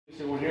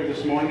Still here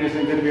this morning.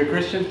 Isn't it good to be a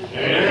Christian?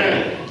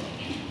 Amen.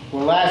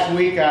 Well, last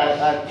week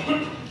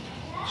I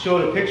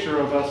showed a picture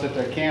of us at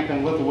the camp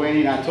in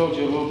Lithuania, and I told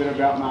you a little bit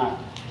about my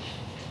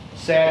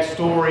sad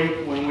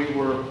story when we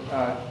were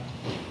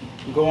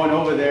going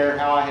over there,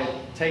 how I had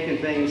taken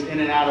things in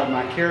and out of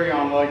my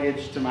carry-on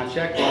luggage to my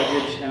checked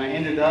luggage, and I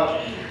ended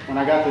up, when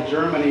I got to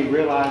Germany,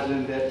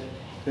 realizing that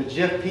the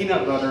Jif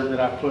peanut butter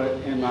that I put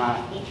in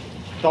my,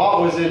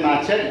 thought was in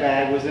my check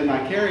bag was in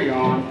my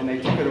carry-on, and they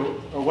took it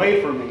away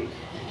from me.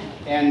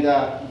 And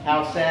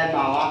how sad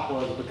my life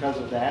was because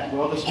of that.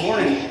 Well, this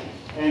morning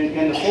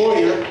in the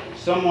foyer,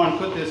 someone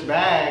put this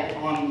bag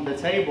on the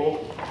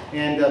table,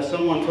 and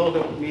someone told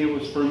me it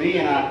was for me,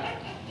 and I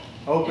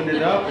opened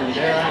it up, and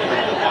there I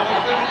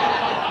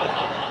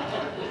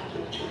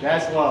am.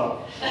 That's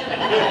love.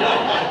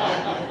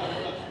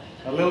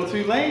 A little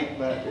too late,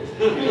 but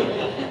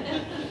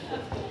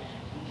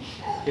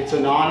it's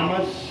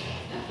anonymous.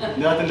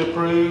 Nothing to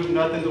prove,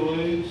 nothing to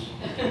lose.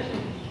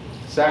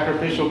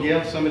 Sacrificial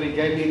gift. Somebody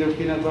gave me their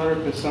peanut butter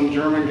because some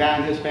German guy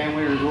and his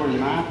family are enjoying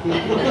my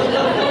peanut butter.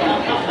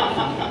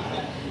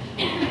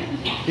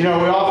 You know,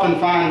 we often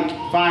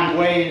find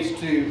ways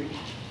to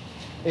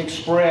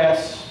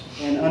express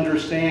and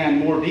understand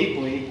more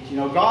deeply, you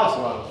know, God's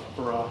love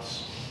for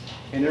us.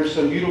 And there's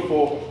some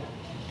beautiful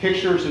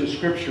pictures in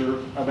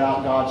Scripture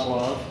about God's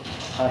love.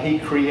 He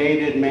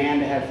created man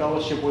to have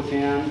fellowship with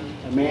Him.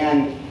 A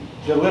man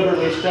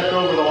deliberately stepped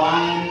over the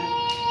line,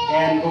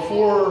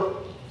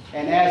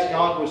 and as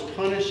God was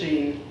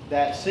punishing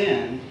that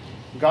sin,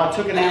 God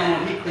took an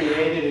animal He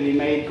created and He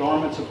made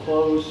garments of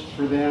clothes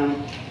for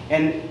them.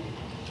 And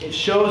it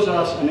shows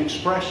us an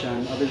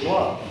expression of His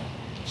love.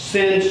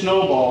 Sin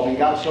snowballed and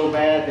got so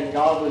bad that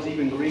God was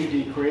even grieved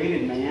He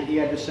created man. He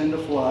had to send a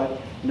flood.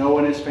 Noah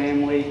and his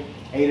family,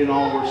 8 in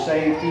all, were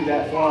saved through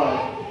that flood.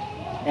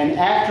 And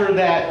after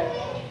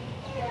that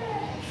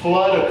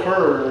flood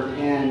occurred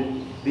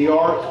and the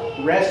ark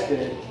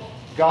rested,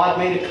 God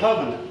made a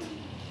covenant.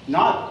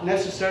 Not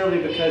necessarily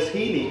because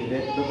He needed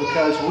it, but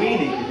because we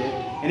needed it.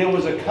 And it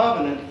was a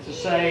covenant to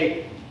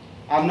say,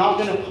 I'm not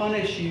going to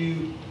punish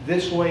you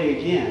this way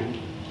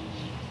again.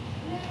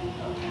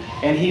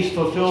 And He's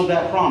fulfilled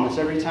that promise.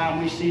 Every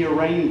time we see a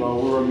rainbow,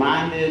 we're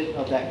reminded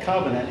of that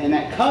covenant. And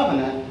that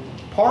covenant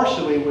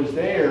partially was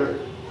there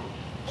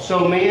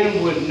so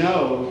man would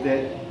know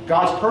that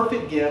God's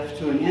perfect gift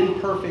to an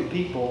imperfect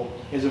people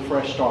is a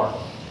fresh start.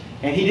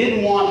 And He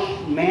didn't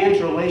want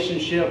man's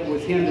relationship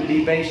with Him to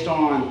be based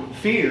on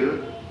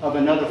fear of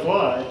another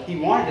flood. He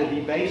wanted it to be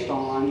based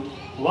on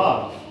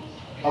love,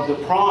 of the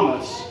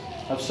promise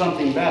of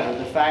something better.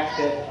 The fact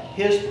that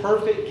His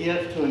perfect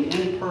gift to an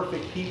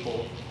imperfect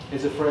people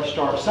is a fresh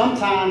start.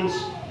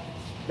 Sometimes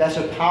that's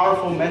a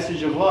powerful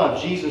message of love.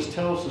 Jesus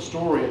tells the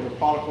story of the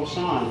prodigal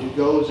son who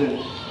goes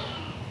and,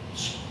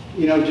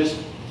 you know,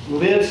 just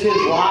lives his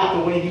life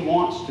the way he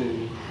wants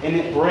to. And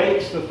it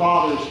breaks the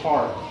father's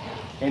heart.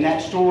 And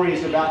that story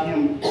is about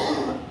him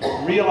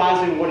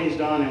realizing what he's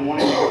done and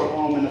wanting to go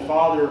home. And the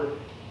father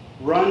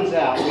runs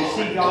out. We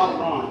see God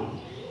run,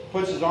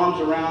 puts his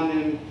arms around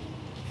him,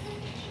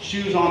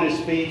 shoes on his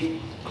feet,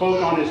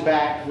 cloak on his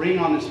back, ring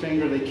on his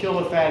finger. They kill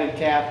a fatted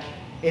calf.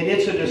 And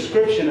it's a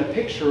description, a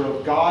picture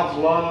of God's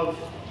love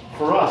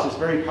for us. It's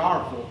very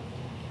powerful.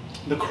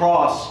 The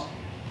cross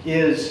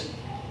is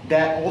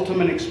that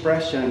ultimate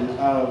expression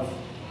of,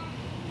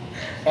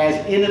 as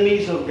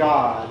enemies of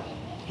God,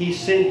 He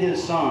sent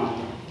His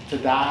Son to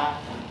die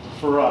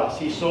for us.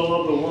 He so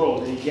loved the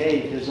world that He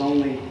gave His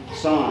only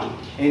Son.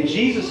 And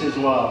Jesus'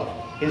 love,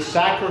 His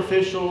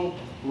sacrificial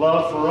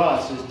love for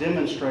us, is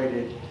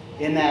demonstrated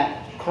in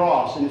that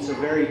cross. And it's a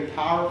very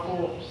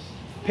powerful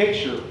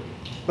picture.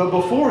 But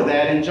before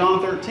that, in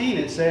John 13,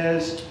 it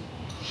says,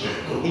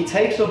 He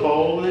takes a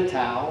bowl and a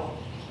towel.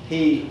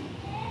 He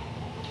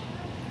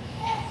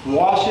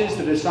washes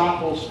the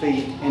disciples'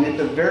 feet. And at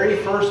the very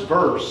first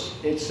verse,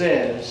 it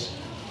says,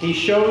 He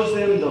shows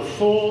them the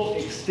full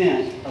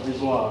extent of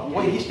His love.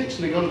 Well, He's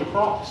fixing to go to the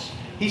cross.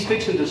 He's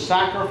fixing to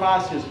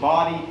sacrifice His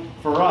body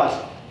for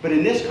us. But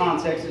in this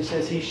context, it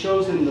says He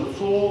shows them the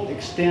full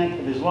extent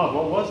of His love.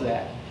 What was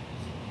that?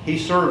 He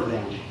served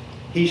them.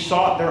 He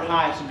sought their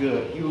highest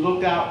good. He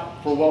looked out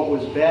for what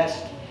was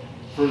best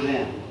for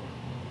them.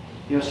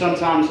 You know,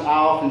 sometimes I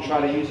often try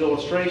to use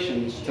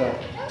illustrations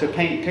to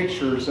paint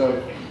pictures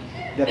of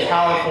the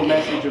powerful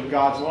message of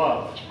God's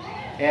love.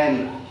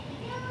 And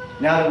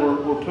now that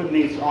we're putting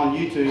these on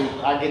YouTube,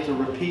 I get to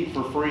repeat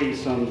for free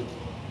some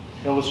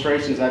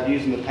illustrations I've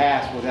used in the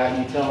past without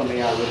you telling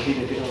me I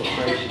repeated the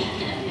illustration.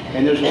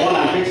 And there's one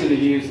I'm fixing to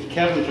use.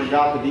 Kevin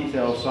forgot the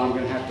details, so I'm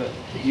going to have to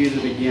use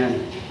it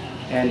again.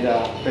 And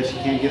bet you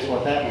can't guess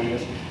what that one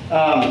is.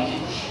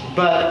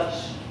 But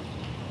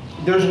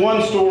there's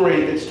one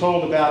story that's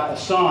told about a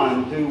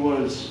son who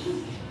was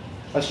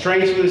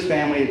estranged from his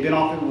family, had been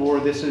off at war.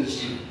 This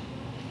is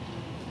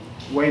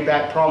way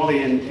back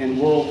probably in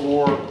World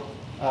War,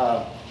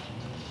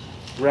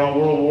 around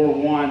World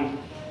War I.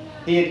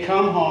 He had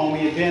come home.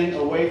 He had been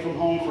away from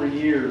home for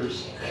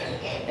years.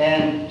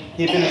 And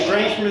he had been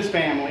estranged from his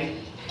family.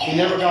 He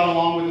never got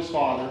along with his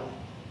father.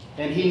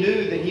 And he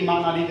knew that he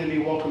might not even be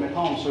welcome at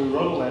home, so he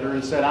wrote a letter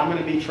and said, I'm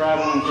going to be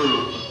traveling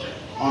through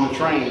on the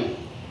train.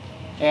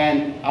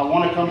 And I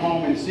want to come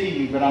home and see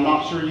you, but I'm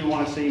not sure you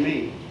want to see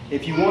me.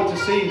 If you want to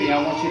see me,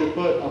 I want you to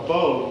put a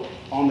bow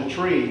on the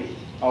tree,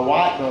 a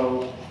white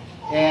bow,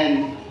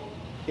 and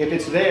if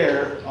it's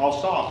there, I'll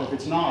stop. If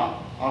it's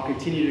not, I'll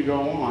continue to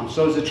go on.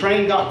 So as the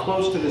train got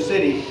close to the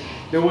city,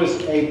 there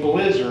was a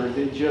blizzard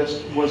that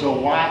just was a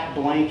white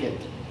blanket.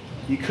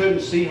 You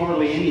couldn't see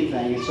hardly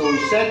anything. And so he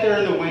sat there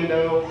in the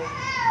window,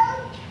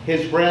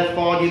 his breath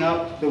fogging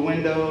up the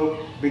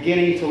window,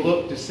 beginning to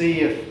look to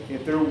see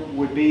if there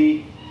would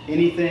be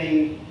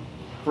anything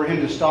for him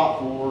to stop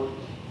for.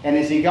 And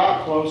as he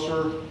got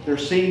closer, there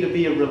seemed to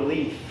be a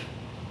relief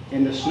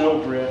in the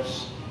snow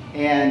drifts.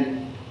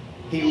 And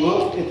he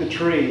looked at the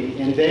tree,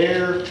 and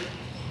there,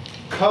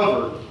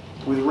 covered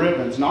with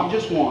ribbons, not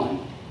just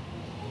one,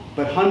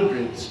 but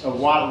hundreds of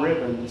white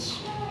ribbons,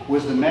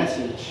 was the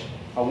message,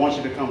 I want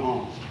you to come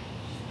home.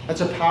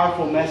 That's a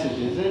powerful message,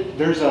 isn't it?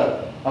 There's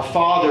a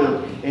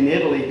father in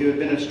Italy who had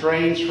been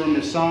estranged from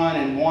his son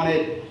and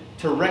wanted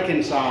to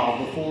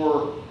reconcile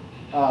before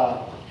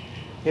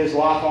his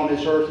life on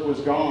this earth was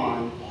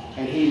gone.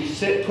 And he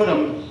put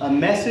a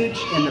message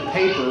in the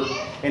paper,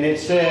 and it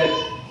said,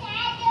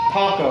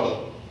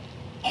 Paco,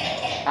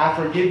 I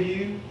forgive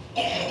you,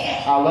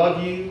 I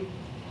love you,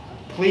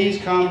 please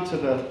come to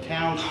the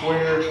town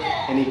square.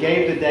 And he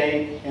gave the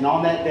date, and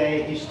on that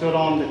day he stood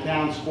on the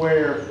town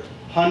square.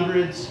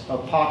 Hundreds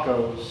of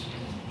Pacos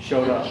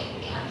showed up.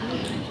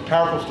 It's a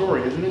powerful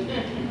story, isn't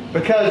it?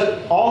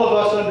 Because all of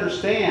us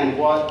understand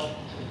what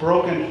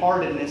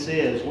brokenheartedness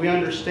is. We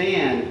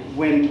understand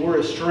when we're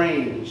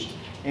estranged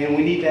and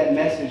we need that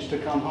message to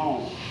come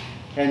home.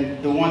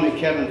 And the one that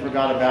Kevin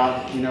forgot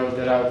about,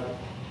 that I've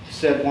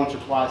said once or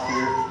twice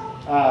here,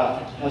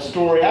 a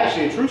story,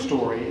 actually a true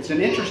story. It's an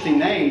interesting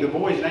name. The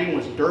boy's name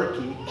was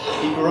Durkee.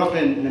 He grew up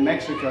in New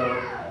Mexico.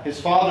 His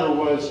father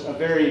was a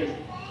very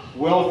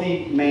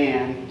wealthy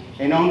man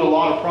and owned a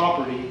lot of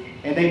property.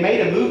 And they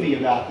made a movie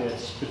about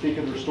this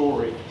particular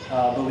story,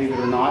 believe it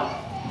or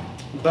not.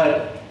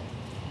 But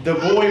the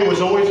boy was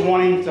always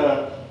wanting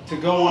to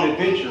go on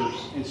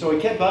adventures. And so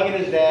he kept bugging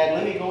his dad,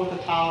 let me go with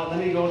the pilot, let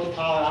me go with the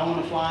pilot, I want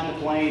to fly in the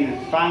plane.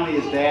 And finally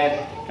his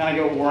dad kind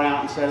of got worn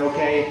out and said,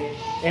 okay.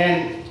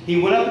 And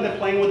he went up in the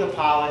plane with the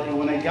pilot, and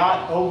when they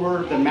got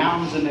over the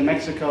mountains in New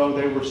Mexico,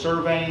 they were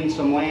surveying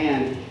some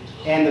land,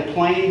 and the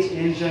plane's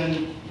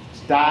engine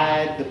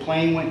died, the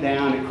plane went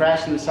down, it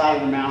crashed in the side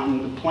of the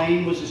mountain, the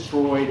plane was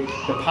destroyed,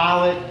 the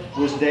pilot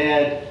was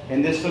dead,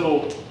 and this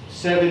little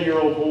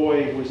 7-year-old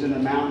boy was in the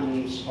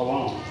mountains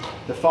alone.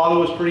 The father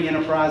was pretty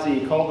enterprising.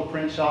 He called the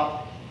print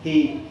shop.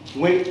 He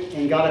went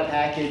and got a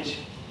package.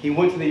 He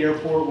went to the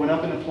airport, went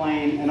up in the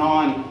plane, and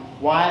on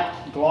white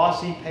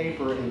glossy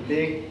paper in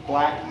big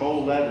black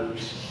bold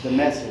letters, the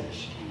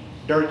message,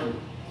 Durkee,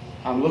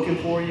 I'm looking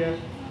for you.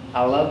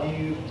 I love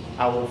you.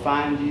 I will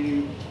find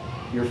you,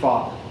 your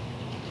father.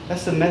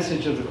 That's the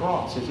message of the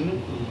cross, isn't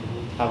it?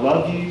 I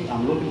love you.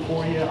 I'm looking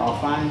for you. I'll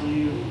find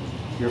you,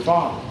 your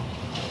father.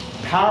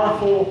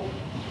 Powerful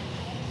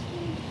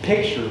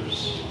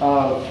pictures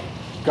of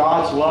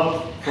God's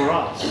love for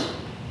us.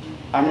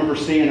 I remember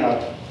seeing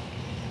a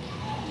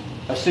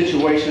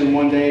situation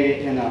one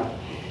day in a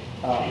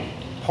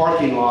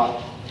parking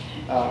lot.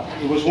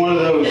 It was one of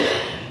those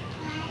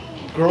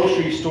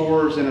grocery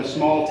stores in a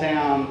small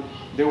town.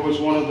 There was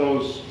one of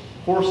those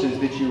horses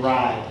that you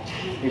ride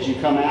as you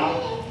come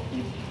out.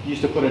 You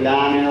used to put a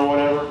dime in or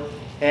whatever.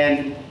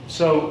 And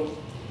so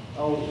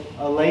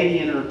a lady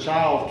and her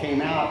child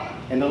came out,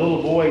 and the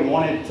little boy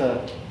wanted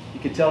to, you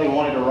could tell he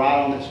wanted to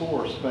ride on this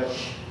horse, but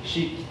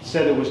she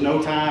said there was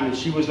no time and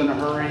she was in a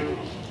hurry,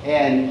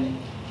 and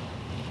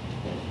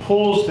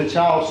pulls the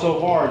child so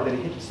hard that it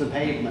hits the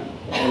pavement,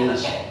 and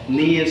his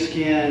knee is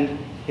skinned,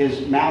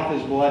 his mouth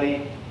is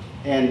bloody,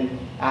 and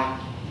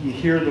you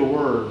hear the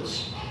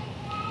words,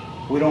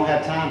 we don't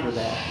have time for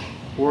that.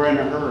 We're in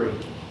a hurry.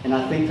 And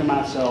I think to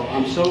myself,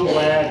 I'm so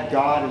glad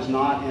God is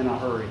not in a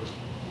hurry.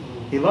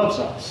 He loves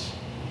us.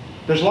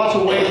 There's lots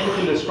of ways we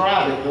can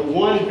describe it, but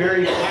one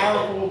very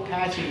powerful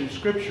passage of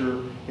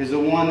Scripture is the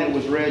one that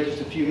was read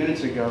just a few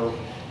minutes ago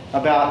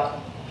about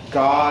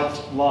God's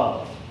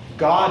love.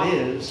 God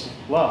is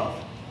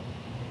love.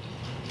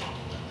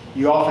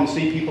 You often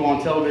see people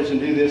on television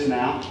do this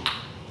now.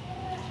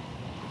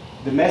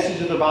 The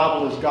message of the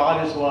Bible is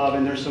God is love,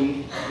 and there's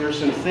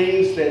some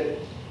things that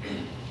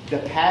the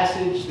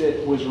passage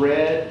that was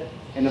read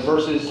and the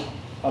verses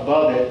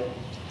above it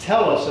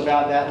tell us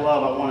about that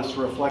love I want us to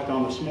reflect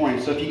on this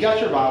morning. So if you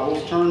got your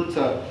Bibles, turn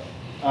to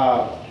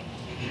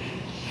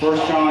 1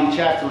 John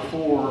chapter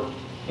 4,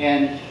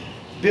 and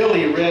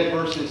Billy read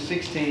verses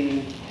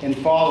 16 and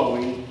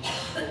following.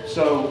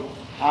 So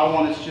I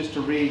want us just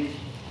to read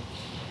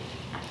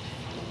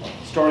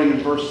starting in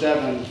verse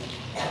 7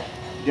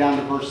 down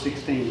to verse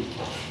 16.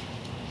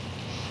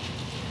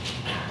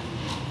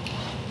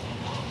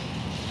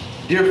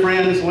 Dear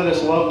friends, let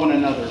us love one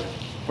another,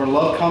 for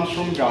love comes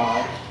from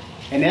God,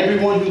 and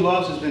everyone who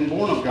loves has been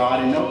born of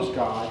God and knows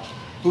God.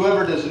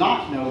 Whoever does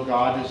not know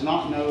God does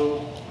not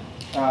know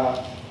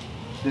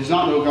does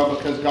not know God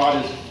because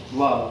God is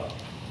love.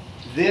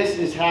 This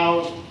is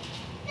how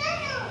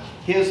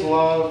His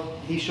love,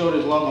 He showed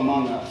His love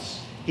among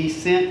us. He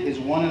sent His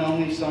one and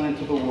only Son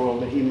into the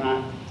world that we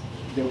might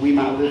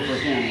live for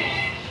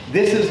Him.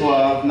 This is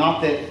love,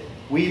 not that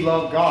we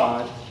love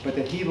God, but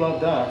that He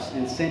loved us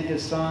and sent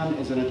His Son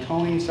as an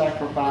atoning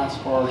sacrifice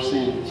for our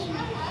sins.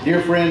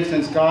 Dear friends,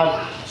 since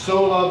God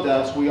so loved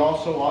us, we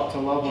also ought to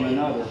love one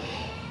another.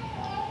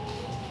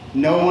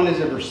 No one has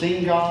ever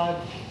seen God,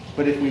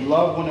 but if we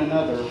love one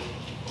another,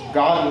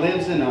 God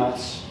lives in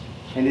us,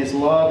 and His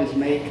love is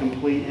made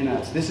complete in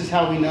us. This is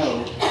how we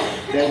know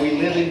that we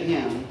live in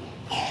Him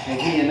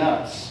and He in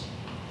us.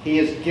 He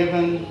has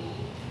given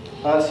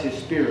us His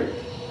Spirit.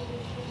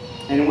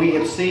 And we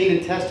have seen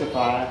and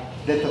testify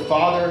that the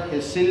Father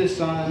has sent His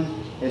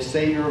Son as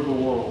Savior of the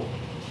world.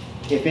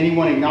 If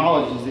anyone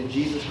acknowledges that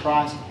Jesus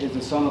Christ is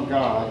the Son of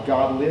God,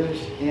 God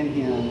lives in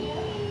Him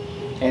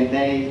and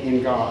they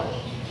in God.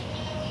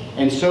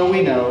 And so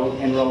we know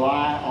and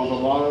rely on the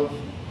love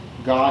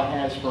God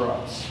has for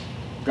us.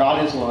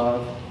 God is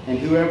love, and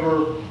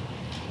whoever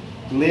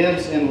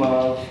lives in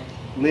love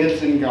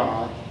lives in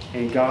God,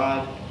 and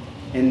God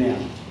in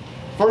them.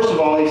 First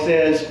of all, he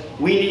says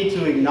we need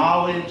to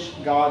acknowledge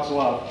God's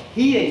love.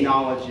 He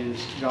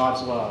acknowledges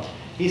God's love.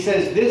 He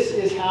says this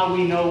is how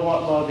we know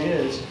what love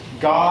is.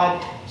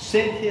 God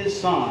sent His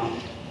Son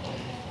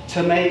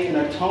to make an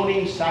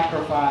atoning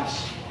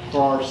sacrifice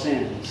for our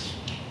sins.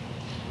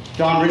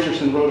 Don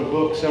Richardson wrote a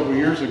book several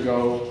years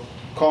ago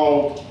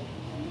called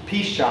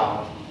Peace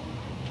Child.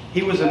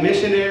 He was a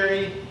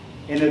missionary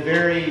in a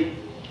very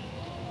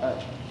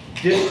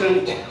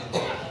distant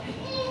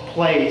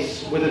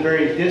place with a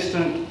very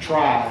distant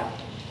tribe,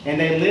 and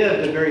they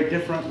lived a very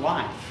different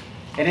life.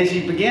 And as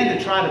he began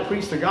to try to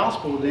preach the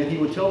gospel to them, he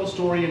would tell the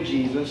story of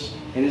Jesus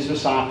and His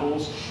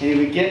disciples, and he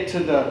would get to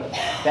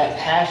that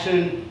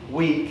Passion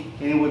Week,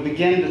 and he would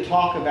begin to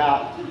talk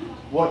about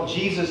what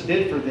Jesus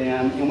did for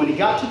them. And when he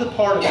got to the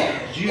part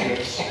of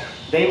Judas,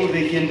 they would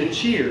begin to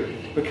cheer,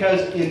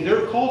 because in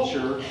their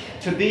culture,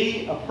 to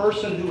be a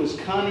person who was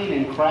cunning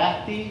and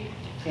crafty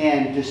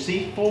and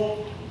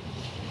deceitful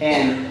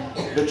and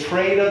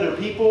betrayed other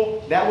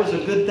people, that was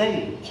a good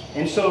thing.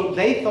 And so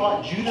they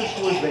thought Judas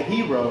was the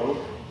hero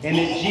and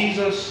that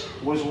Jesus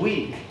was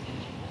weak.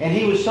 And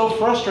he was so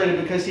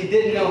frustrated because he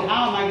didn't know,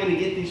 how am I going to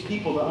get these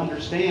people to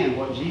understand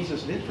what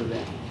Jesus did for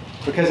them?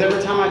 Because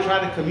every time I try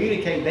to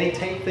communicate, they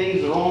take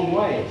things the wrong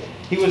way.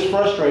 He was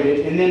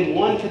frustrated. And then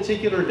one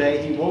particular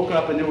day, he woke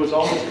up and there was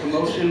all this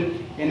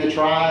commotion in the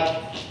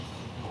tribe.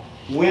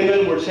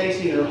 Women were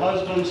chasing their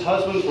husbands.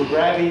 Husbands were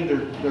grabbing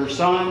their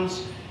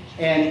sons.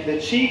 And the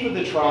chief of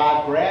the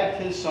tribe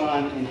grabbed his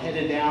son and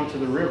headed down to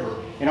the river.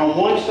 And on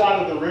one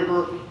side of the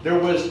river, there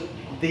was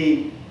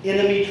the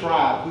enemy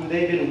tribe, who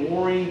they'd been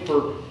warring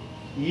for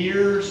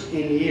years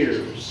and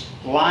years,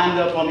 lined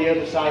up on the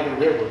other side of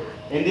the river.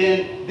 And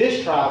then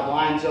this tribe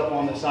lines up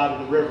on the side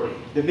of the river.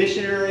 The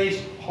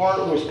missionary's heart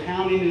was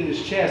pounding in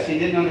his chest. He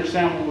didn't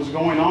understand what was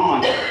going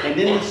on. And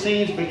then the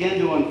scenes began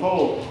to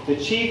unfold. The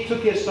chief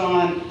took his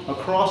son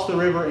across the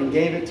river and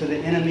gave it to the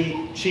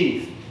enemy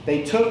chief.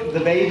 They took the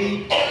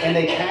baby and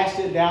they passed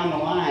it down the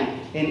line.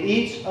 And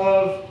each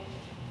of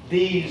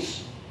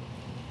these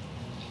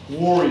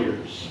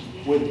warriors,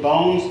 with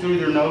bones through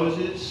their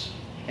noses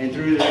and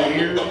through their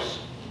ears,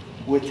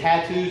 with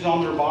tattoos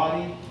on their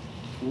body,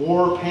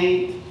 war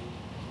paint,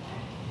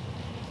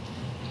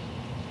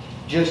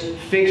 just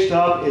fixed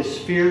up as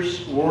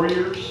fierce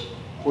warriors,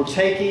 were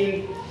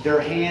taking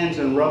their hands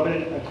and rubbing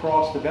it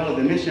across the belly.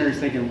 The missionaries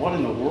thinking, what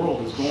in the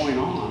world is going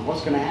on?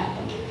 What's going to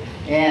happen?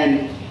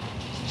 And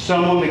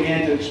someone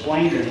began to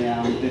explain to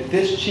them that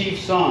this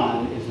chief's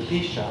son is the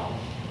peace child.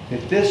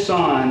 That this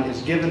son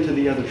is given to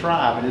the other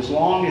tribe. And as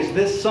long as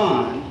this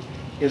son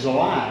is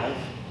alive,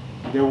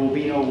 there will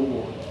be no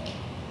war.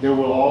 There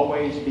will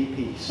always be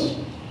peace.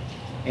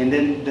 And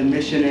then the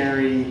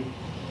missionary,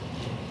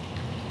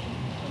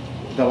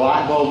 the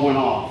light bulb went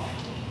off.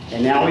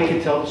 And now we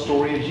can tell the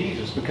story of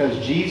Jesus, because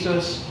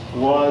Jesus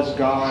was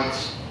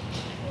God's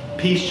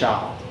peace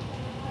child.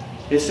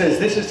 It says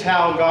this is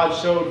how God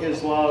showed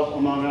His love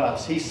among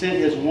us. He sent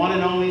His one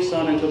and only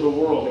Son into the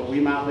world that we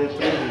might live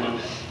through Him.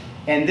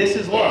 And this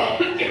is love.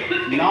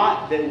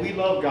 Not that we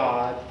love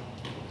God,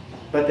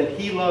 but that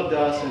He loved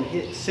us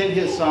and sent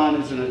His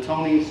Son as an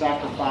atoning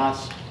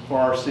sacrifice for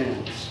our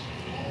sins.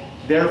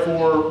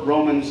 Therefore,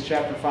 Romans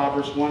chapter 5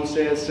 verse 1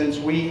 says, since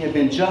we have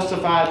been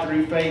justified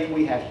through faith,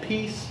 we have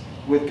peace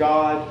with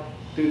God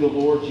through the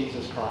Lord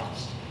Jesus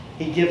Christ.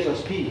 He gives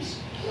us peace.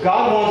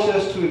 God wants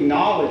us to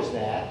acknowledge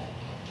that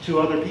to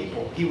other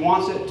people. He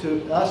wants us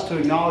to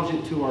acknowledge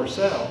it to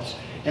ourselves.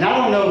 And I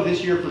don't know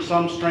this year, for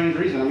some strange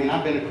reason, I mean,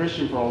 I've been a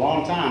Christian for a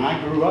long time. I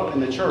grew up in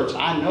the church.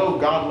 I know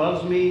God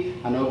loves me.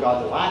 I know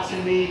God delights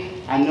in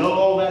me. I know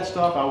all that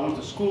stuff. I went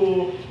to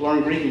school,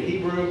 learned Greek and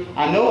Hebrew.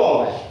 I know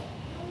all that.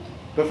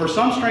 But for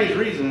some strange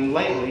reason,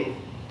 lately,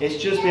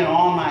 it's just been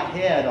on my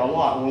head a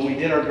lot. When we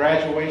did our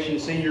graduation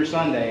senior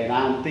Sunday, and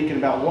I'm thinking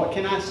about what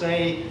can I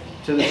say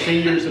to the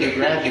seniors that are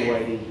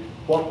graduating?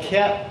 what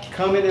kept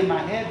coming in my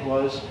head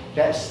was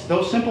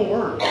those simple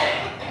words.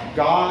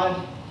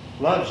 God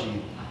loves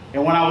you.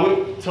 And when I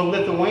went to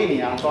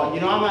Lithuania, I thought,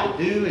 I might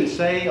do and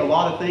say a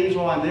lot of things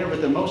while I'm there, but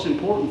the most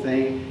important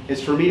thing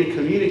is for me to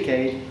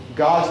communicate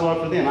God's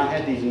love for them. I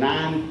had these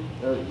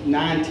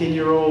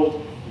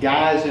 10-year-old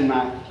guys in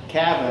my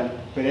cabin,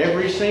 but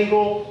every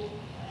single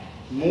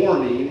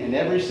morning and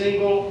every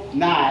single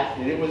night,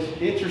 and it was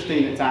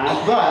interesting at times,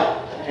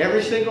 but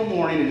every single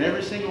morning and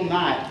every single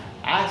night,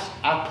 I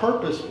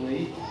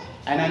purposefully,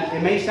 and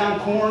it may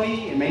sound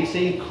corny, it may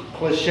seem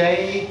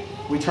cliche,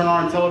 we turn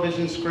on our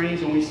television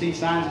screens and we see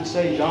signs that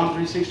say John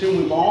 3:16.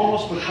 We've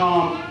almost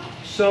become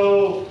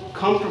so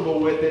comfortable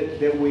with it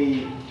that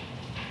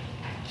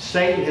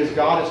Satan has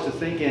got us to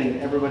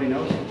thinking everybody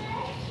knows it.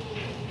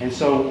 And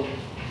so,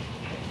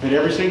 but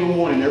every single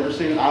morning, I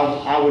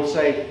would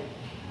say,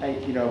 hey,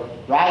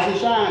 rise and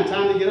shine,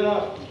 time to get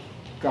up.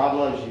 God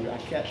loves you. I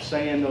kept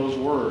saying those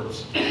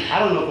words. I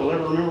don't know if they'll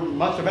ever remember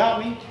much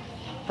about me.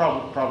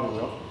 Probably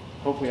will.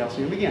 Hopefully I'll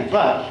see them again.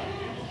 But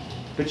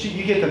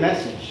you get the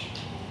message.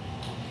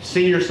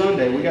 Senior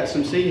Sunday, we got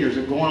some seniors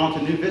that are going on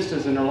to new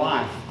vistas in their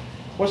life.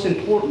 What's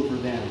important for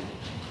them?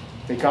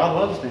 That God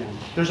loves them.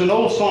 There's an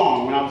old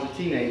song when I was a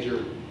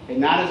teenager. At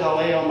night as I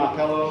lay on my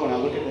pillow and I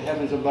look at the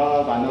heavens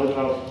above, I know that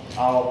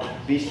I'll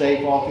be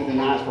safe all through the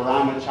night, for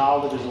I'm a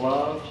child of His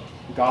love.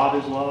 God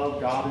is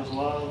love, God is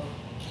love,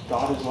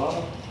 God is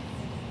love.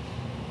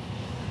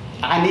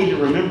 I need to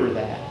remember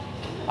that.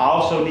 I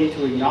also need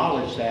to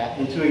acknowledge that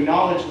and to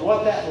acknowledge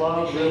what that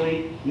love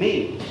really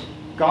means.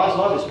 God's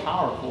love is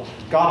powerful.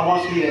 God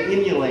wants me to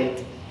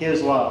emulate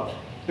His love.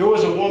 There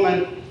was a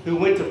woman who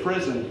went to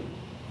prison.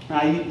 When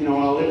I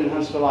lived in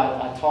Huntsville,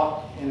 I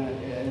taught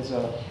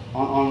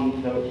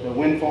on the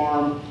wind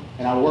farm,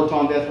 and I worked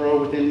on death row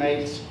with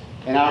inmates.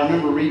 And I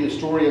remember reading a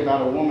story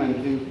about a woman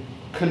who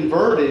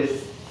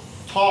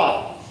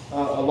taught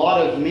a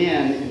lot of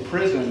men in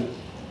prison,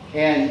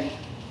 and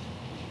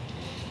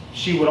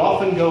she would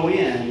often go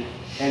in,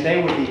 and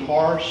they would be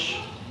harsh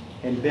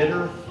and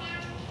bitter,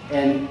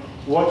 and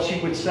what she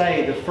would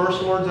say, the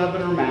first words out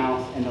of her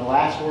mouth and the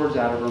last words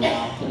out of her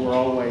mouth were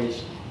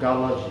always,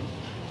 God loves you.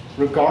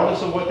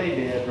 Regardless of what they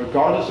did,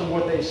 regardless of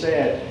what they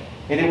said.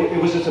 And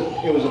it was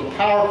a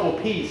powerful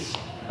piece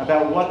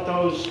about what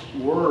those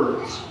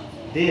words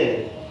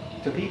did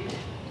to people.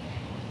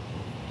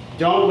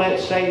 Don't let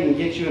Satan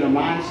get you in a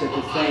mindset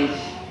to think,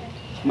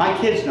 my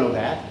kids know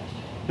that.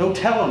 Don't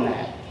tell them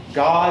that.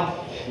 God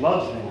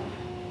loves them.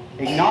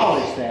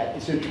 Acknowledge that.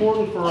 It's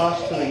important for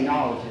us to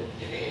acknowledge it.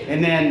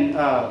 And then,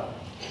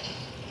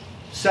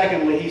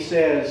 secondly, he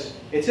says,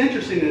 it's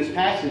interesting in this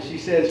passage, he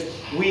says,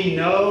 we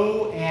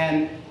know,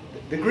 and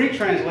the Greek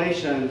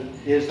translation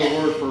is the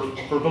word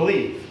for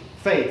believe,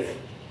 faith.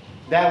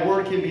 That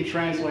word can be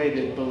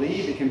translated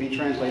believe, it can be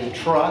translated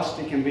trust,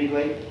 it can be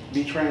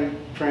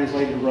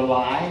translated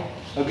rely.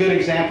 A good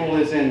example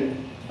is in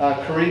 2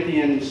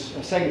 Corinthians,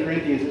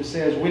 it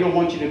says, we don't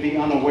want you to be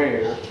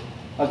unaware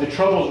of the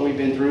troubles we've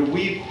been through.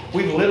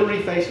 We've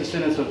literally faced the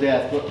sentence of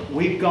death, but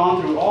we've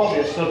gone through all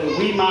this so that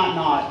we might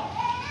not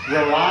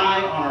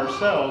rely on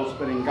ourselves,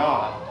 but in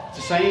God.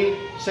 It's the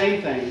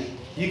same thing.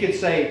 You could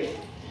say,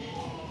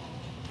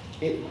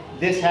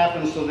 this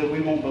happens so that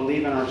we won't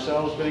believe in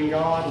ourselves, but in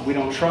God. We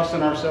don't trust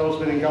in ourselves,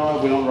 but in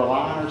God. We don't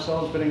rely on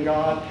ourselves, but in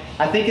God.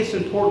 I think it's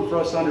important for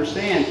us to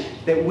understand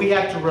that we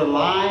have to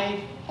rely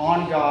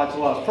on God's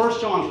love.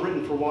 1 John's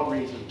written for what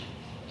reason?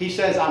 He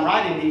says, I'm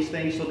writing these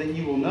things so that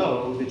you will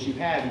know that you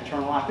have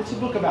eternal life. It's a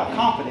book about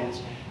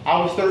confidence. I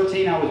was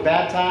 13, I was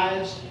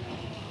baptized.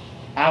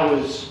 I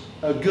was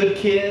a good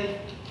kid.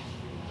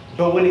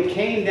 But when it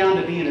came down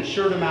to being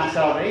assured of my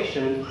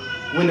salvation,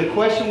 when the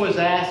question was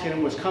asked and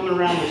it was coming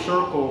around the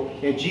circle,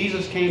 if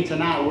Jesus came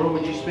tonight, where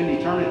would you spend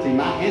eternity?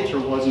 My answer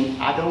wasn't,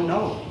 I don't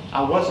know.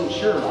 I wasn't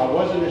sure. I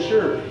wasn't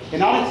assured. And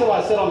not until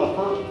I sat on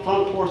the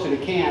front porch of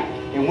the camp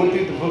and went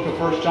through the book of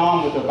 1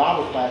 John with a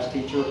Bible class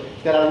teacher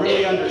that I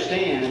really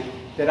understand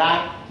that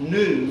I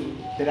knew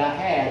that I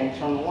had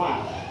eternal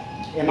life.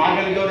 Am I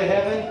going to go to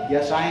heaven?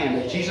 Yes, I am.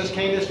 If Jesus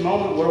came this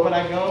moment, where would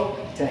I go?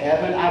 To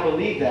heaven. I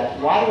believe that.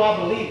 Why do I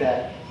believe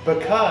that?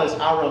 Because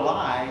I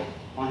rely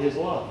on His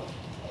love.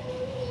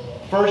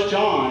 1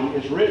 John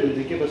is written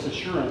to give us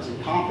assurance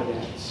and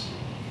confidence.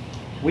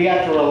 We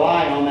have to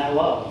rely on that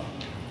love.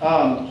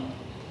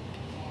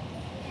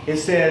 It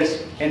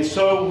says, and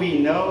so we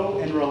know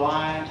and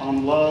rely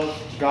on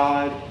love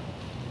God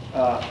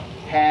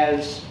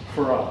has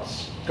for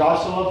us.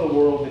 God so loved the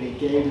world that He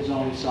gave His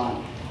only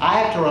Son. I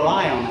have to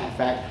rely on that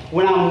fact.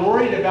 When I'm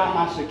worried about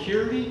my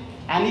security,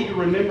 I need to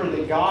remember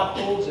that God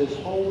holds His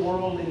whole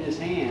world in His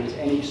hands,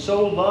 and He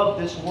so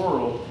loved this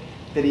world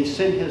that He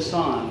sent His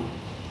Son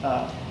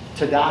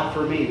to die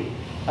for me.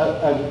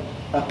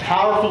 A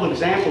powerful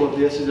example of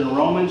this is in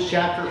Romans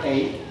chapter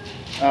 8.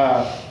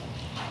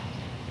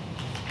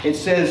 It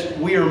says,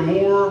 we are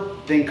more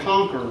than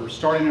conquerors,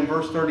 starting in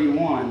verse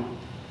 31.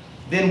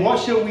 Then what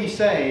shall we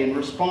say in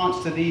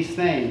response to these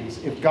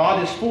things? If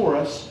God is for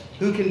us,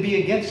 who can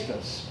be against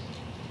us?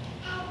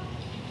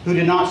 Who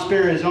did not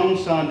spare His own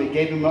Son, but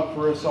gave Him up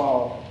for us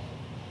all.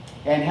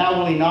 And how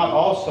will he not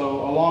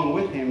also, along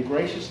with him,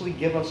 graciously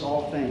give us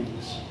all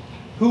things?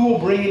 Who will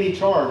bring any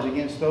charge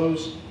against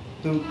those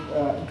who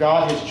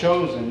God has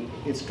chosen?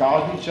 It's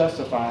God who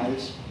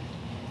justifies.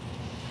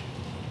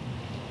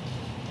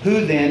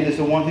 Who then is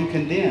the one who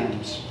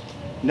condemns?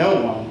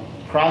 No one.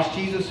 Christ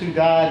Jesus, who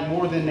died,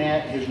 more than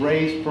that, is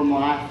raised from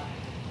life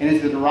and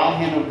is at the right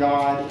hand of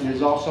God and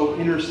is also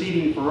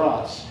interceding for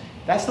us.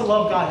 That's the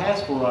love God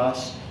has for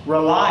us.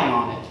 Rely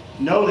on it.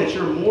 Know that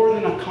you're more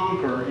than a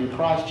conqueror in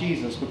Christ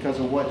Jesus because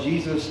of what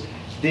Jesus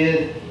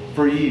did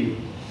for you.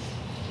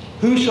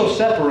 Who shall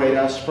separate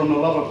us from the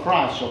love of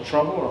Christ? Shall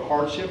trouble or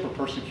hardship or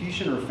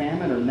persecution or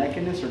famine or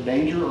nakedness or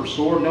danger or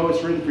sword? No,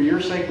 it's written, for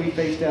your sake we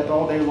face death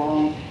all day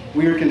long.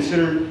 We are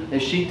considered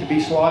as sheep to be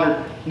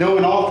slaughtered. No,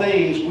 in all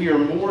things we are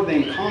more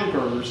than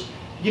conquerors.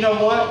 You know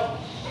what?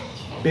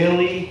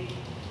 Billy,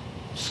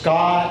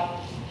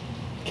 Scott,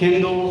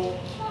 Kendall,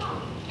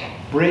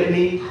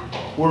 Brittany,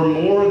 we're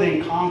more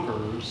than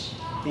conquerors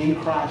in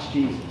Christ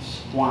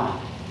Jesus. Why?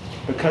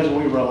 Because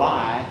we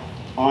rely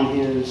on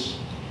His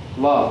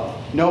love.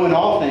 No, in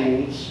all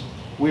things,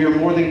 we are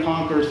more than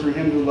conquerors through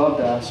Him who loved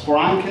us. For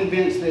I'm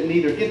convinced that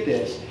neither, get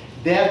this,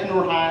 death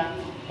nor height,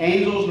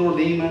 angels nor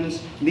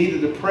demons, neither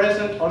the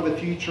present or the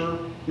future,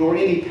 nor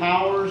any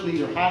powers,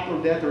 neither height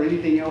nor depth or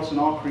anything else in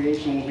all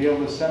creation will be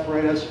able to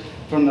separate us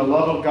from the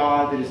love of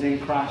God that is in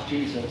Christ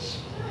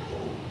Jesus.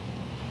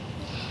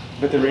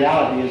 But the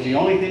reality is the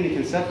only thing that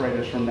can separate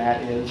us from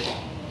that is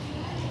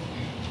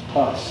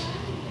us.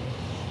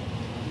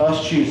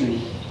 Us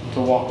choosing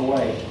to walk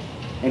away.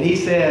 And He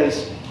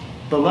says,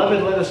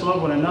 beloved, let us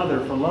love one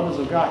another, for love is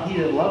of God. He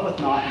that loveth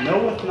not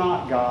knoweth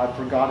not God,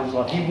 for God is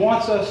love. He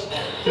wants us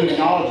to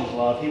acknowledge His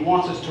love. He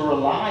wants us to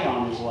rely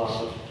on His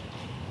love.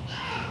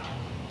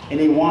 And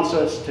He wants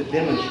us to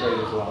demonstrate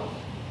His love.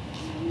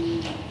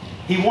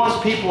 He wants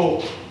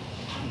people,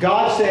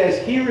 God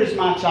says, here is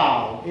my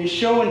child. It's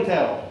show and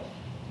tell.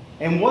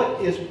 And what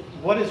is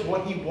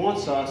what He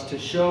wants us to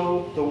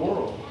show the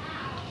world?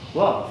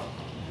 Love.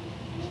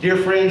 Dear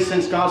friends,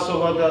 since God so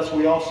loved us,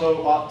 we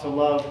also ought to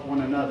love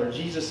one another.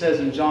 Jesus says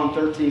in John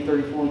 13,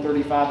 34 and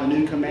 35, a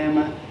new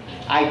commandment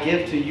I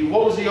give to you.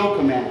 What was the old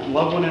commandment?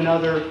 Love one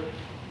another.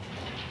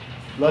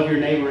 Love your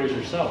neighbor as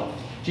yourself.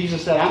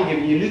 Jesus said, I'm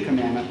giving you a new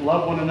commandment.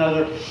 Love one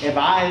another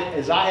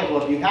as I have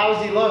loved you. How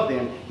has He loved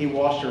them? He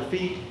washed their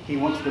feet. He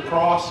went to the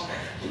cross.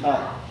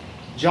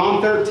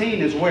 John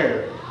 13 is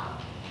where?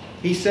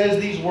 He says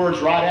these words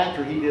right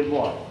after He did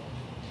what?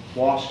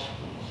 Washed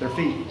their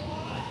feet.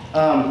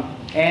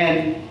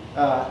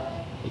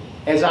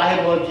 As I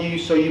have loved you,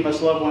 so you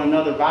must love one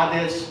another. By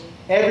this,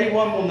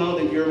 everyone will know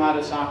that you're my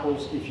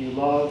disciples if you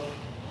love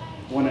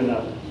one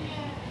another.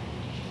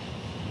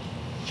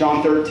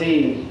 John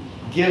 13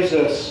 gives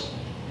us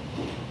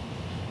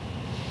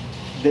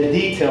the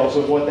details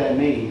of what that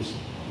means.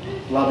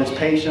 Love is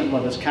patient,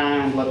 love is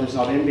kind, love is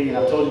not envy. And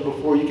I've told you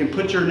before, you can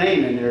put your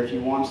name in there if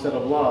you want instead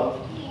of love.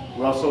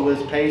 Russell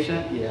is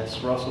patient.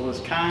 Yes. Russell is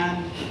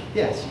kind.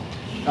 Yes.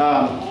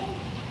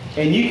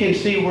 And you can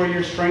see where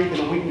your strengths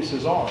and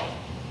weaknesses are.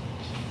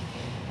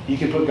 You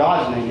can put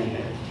God's name in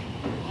there.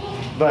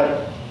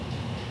 But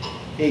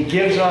it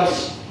gives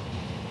us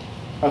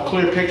a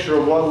clear picture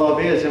of what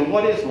love is. And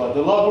what is love?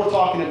 The love we're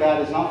talking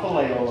about is not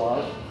phileo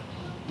love,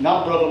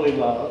 not brotherly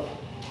love,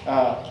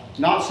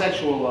 not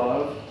sexual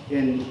love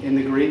in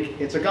the Greek.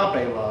 It's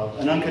agape love,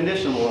 an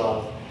unconditional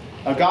love.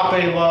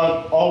 Agape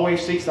love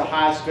always seeks the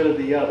highest good of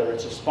the other.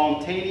 It's a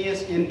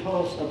spontaneous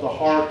impulse of the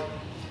heart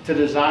to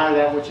desire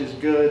that which is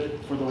good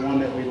for the one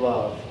that we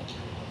love.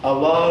 A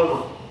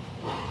love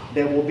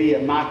that will be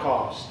at my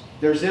cost.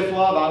 There's if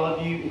love, I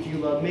love you if you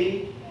love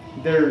me.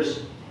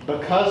 There's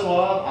because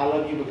love, I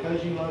love you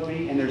because you love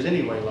me. And there's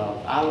anyway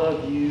love. I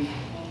love you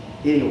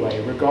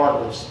anyway,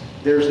 regardless.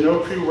 There's no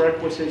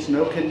prerequisites,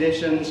 no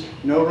conditions,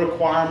 no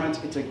requirements.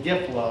 It's a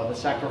gift love, a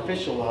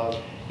sacrificial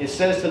love. It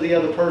says to the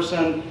other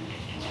person,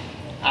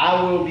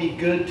 I will be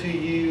good to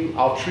you.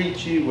 I'll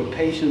treat you with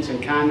patience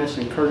and kindness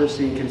and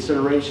courtesy and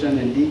consideration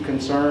and deep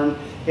concern.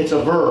 It's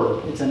a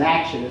verb. It's an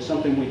action. It's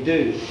something we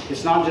do.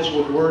 It's not just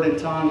with word and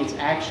tongue. It's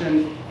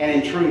action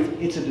and in truth.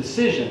 It's a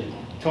decision.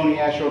 Tony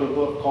Ash wrote a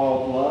book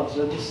called Love's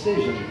a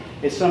Decision.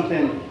 It's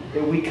something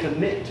that we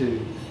commit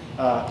to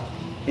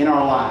in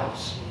our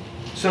lives.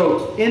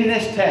 So in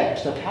this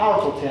text, a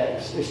powerful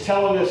text, is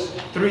telling us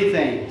three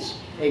things.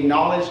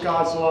 Acknowledge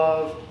God's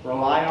love,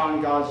 rely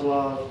on God's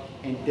love,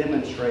 and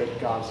demonstrate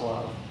God's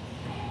love.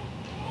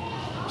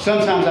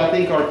 Sometimes I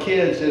think our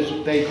kids,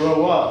 as they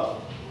grow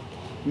up,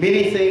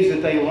 many things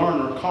that they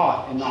learn are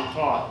caught and not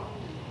taught.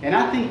 And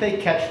I think they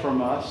catch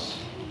from us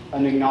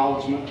an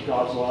acknowledgement of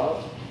God's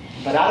love.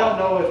 But I don't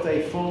know if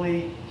they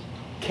fully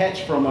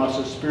catch from us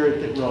a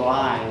spirit that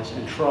relies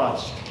and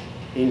trusts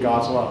in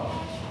God's love.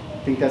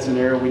 I think that's an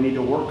area we need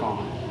to work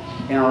on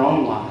in our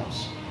own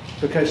lives.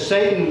 Because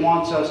Satan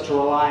wants us to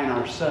rely on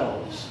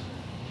ourselves.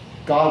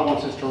 God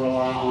wants us to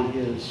rely on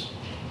His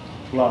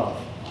love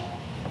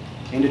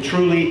and to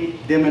truly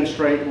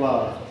demonstrate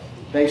love.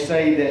 They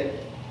say that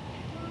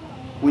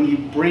when you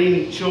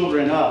bring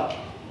children up,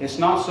 It's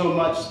not so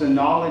much the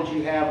knowledge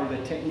you have or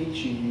the techniques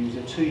you use,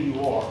 it's who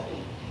you are.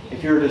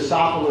 If you're a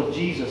disciple of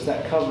Jesus,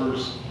 that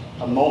covers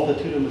a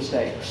multitude of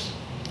mistakes.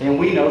 And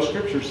we know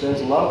Scripture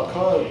says love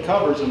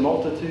covers a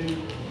multitude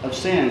of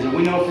sins. And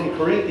we know from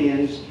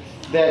Corinthians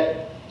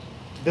that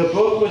the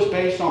book was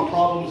based on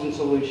problems and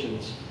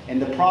solutions.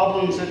 And the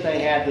problems that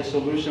they had, the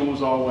solution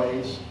was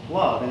always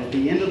love. And at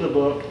the end of the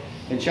book,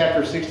 in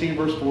chapter 16,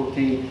 verse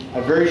 14,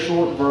 a very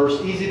short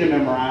verse, easy to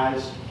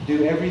memorize,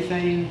 do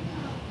everything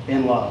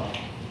in love.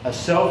 A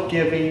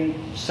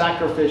self-giving,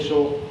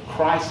 sacrificial,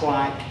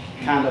 Christ-like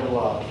kind of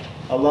love.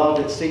 A love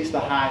that seeks the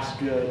highest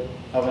good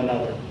of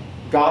another.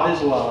 God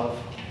is love.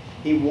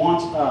 He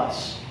wants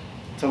us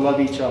to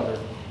love each other.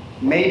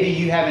 Maybe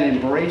you haven't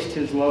embraced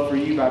His love for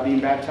you by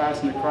being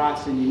baptized into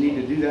Christ, and you need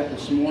to do that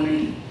this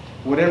morning.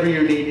 Whatever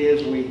your need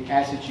is, we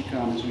ask that you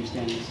come as we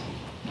stand.